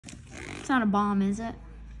It's not a bomb, is it?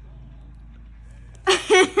 What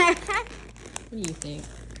do you think?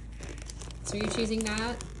 So you're choosing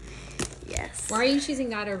that? Yes. Why are you choosing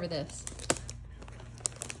that over this?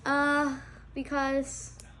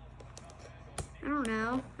 Because I don't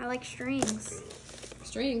know. I like strings.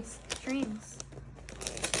 Strings. Strings.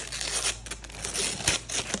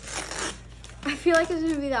 I feel like it's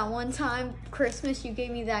gonna be that one time Christmas you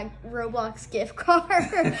gave me that Roblox gift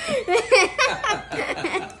card.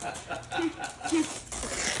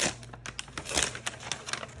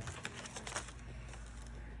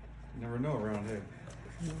 Never know around here.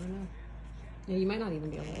 You never know. Yeah, you might not even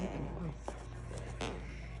be able to open it. Oh.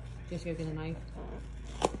 Just go get a knife.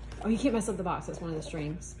 Oh, you can't mess up the box. That's one of the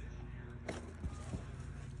strings.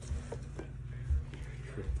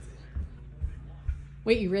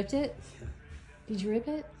 Wait, you ripped it? Did you rip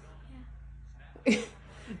it?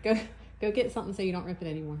 Yeah. Go get something so you don't rip it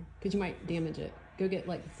anymore, because you might damage it. Go get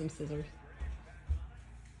like some scissors.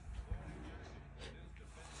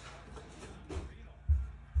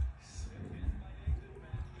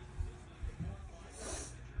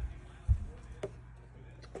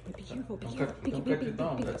 Be careful, be careful. Don't cut your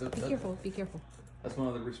thumb. Be careful, be careful. That's one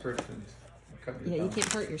of the restrictions. Cut your Yeah, you thumb.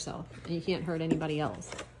 can't hurt yourself, and you can't hurt anybody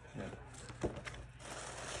else. Yeah.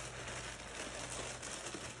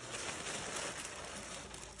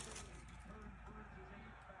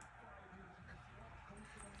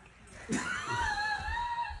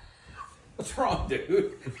 What's wrong,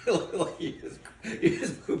 dude? You look like you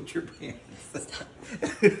just pooped your pants.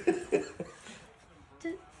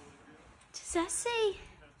 Does that say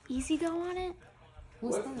Easy Go on it?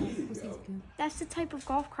 What's What? that? Easy What's Go. Easy Go? That's the type of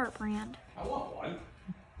golf cart brand. I want one.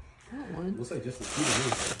 I want one. Looks like just a key to me.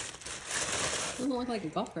 It doesn't look like a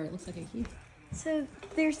golf cart. It looks like a key. So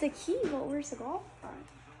there's the key, but where's the golf cart?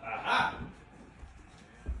 Aha!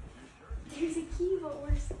 There's a key, but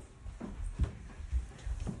where's the...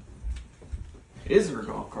 Is there a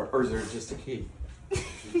golf cart, or is there just a key?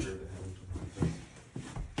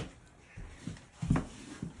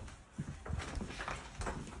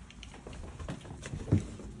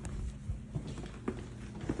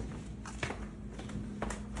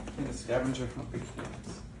 And a scavenger hunt begins.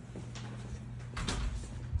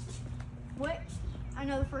 What? I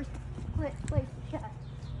know the first place to check.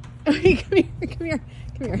 Okay, come here.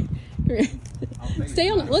 Stay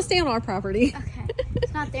on. Let's stay on our property. Okay.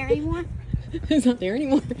 It's not there anymore? It's not there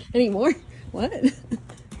anymore. What?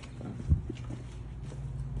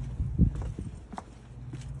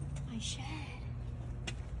 My shed.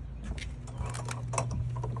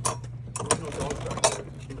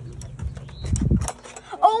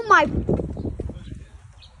 Oh my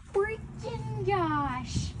freaking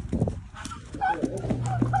gosh.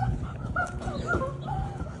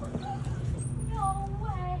 No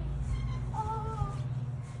way. Oh.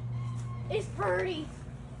 It's Birdie.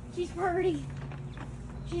 She's Birdie.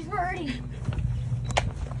 She's Birdie.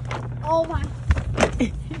 Oh my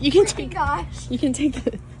You can freaking take. gosh. You can take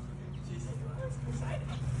the.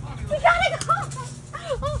 We gotta go.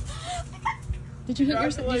 Oh. Did you hit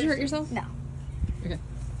yourself? Did you hurt yourself? No. Okay.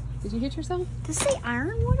 Did you hit yourself? Does it say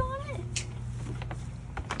Ironwood on it?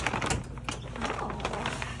 Oh.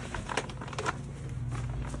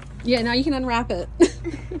 Yeah. Now you can unwrap it.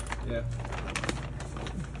 Yeah.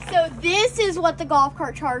 So this is what the golf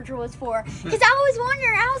cart charger was for. Because I was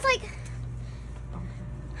wondering, I was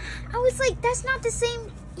like, that's not the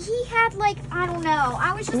same. He had like, I don't know.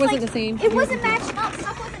 I was just It wasn't like, the same. It wasn't matching up.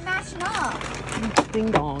 Stuff wasn't matching up.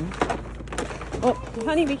 Ding dong. Oh,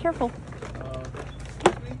 honey, be careful.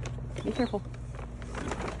 Be careful.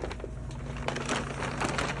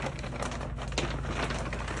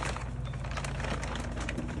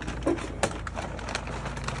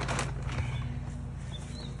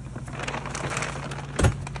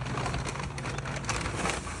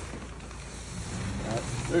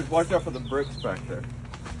 Dude, watch out for the bricks back there.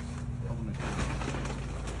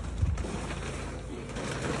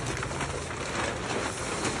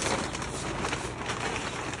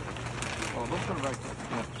 Oh, don't put it back there.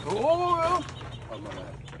 Oh,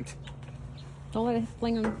 Don't let it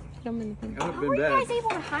fling them. Hit them in the thing. that would How have were been you bad. guys able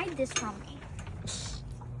to hide this from me?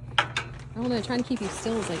 I don't know. Trying to keep you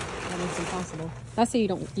still is like almost impossible. That's so you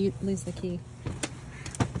don't lose the key.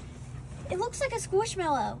 It looks like a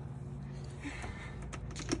squishmallow.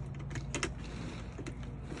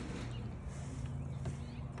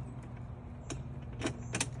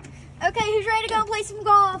 Okay, who's ready to go and play some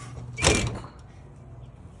golf?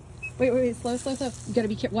 Wait, slow. You gotta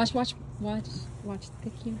be careful. Watch the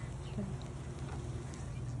key.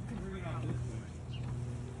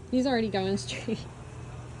 He's already going straight.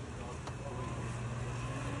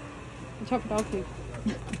 Watch out for dog poop.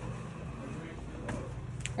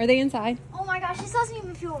 Are they inside? Oh my gosh, this doesn't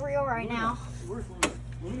even feel real right now.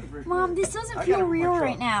 Mom, this doesn't feel real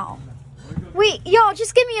right now. Wait, y'all,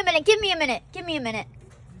 just give me a minute. Give me a minute. Give me a minute.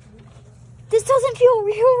 This doesn't feel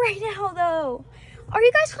real right now, though. Are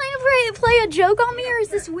you guys trying to play a joke on me, or is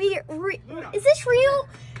this weird? Is this real?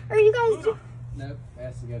 Or are you guys? Nope, it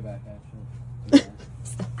has to go back actually.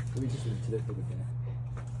 We just went to the back.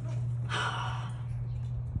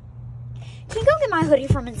 Can you go get my hoodie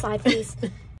from inside, please?